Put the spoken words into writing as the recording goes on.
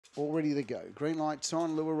all ready to go. Green light's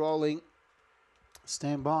on, lure rolling.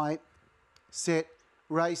 Stand by, set,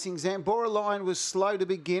 racing. Zambora Line was slow to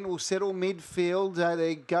begin, will settle midfield.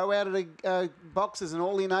 They go out of the boxes and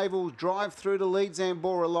All In Ava will drive through to lead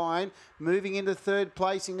Zambora Line. Moving into third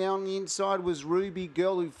placing now on the inside was Ruby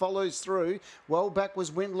Girl, who follows through. Well back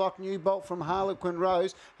was Windlock New Bolt from Harlequin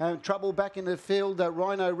Rose. Trouble back in the field.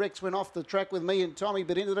 Rhino Rex went off the track with me and Tommy,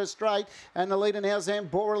 but into the straight. And the leader now,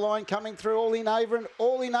 Zambora Line, coming through All In Ava. And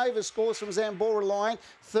All In Ava scores from Zambora Line.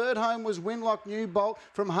 Third home was Windlock New Bolt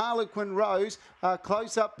from Harlequin Rose.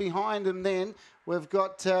 Close up behind them then. We've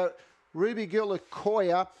got Ruby Girl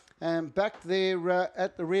Okoya. And back there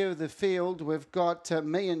at the rear of the field, we've got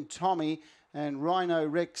me and Tommy and Rhino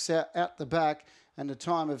Rex out the back, and a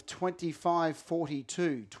time of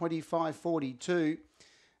 25.42. 25.42.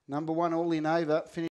 Number one, All In Ava, finished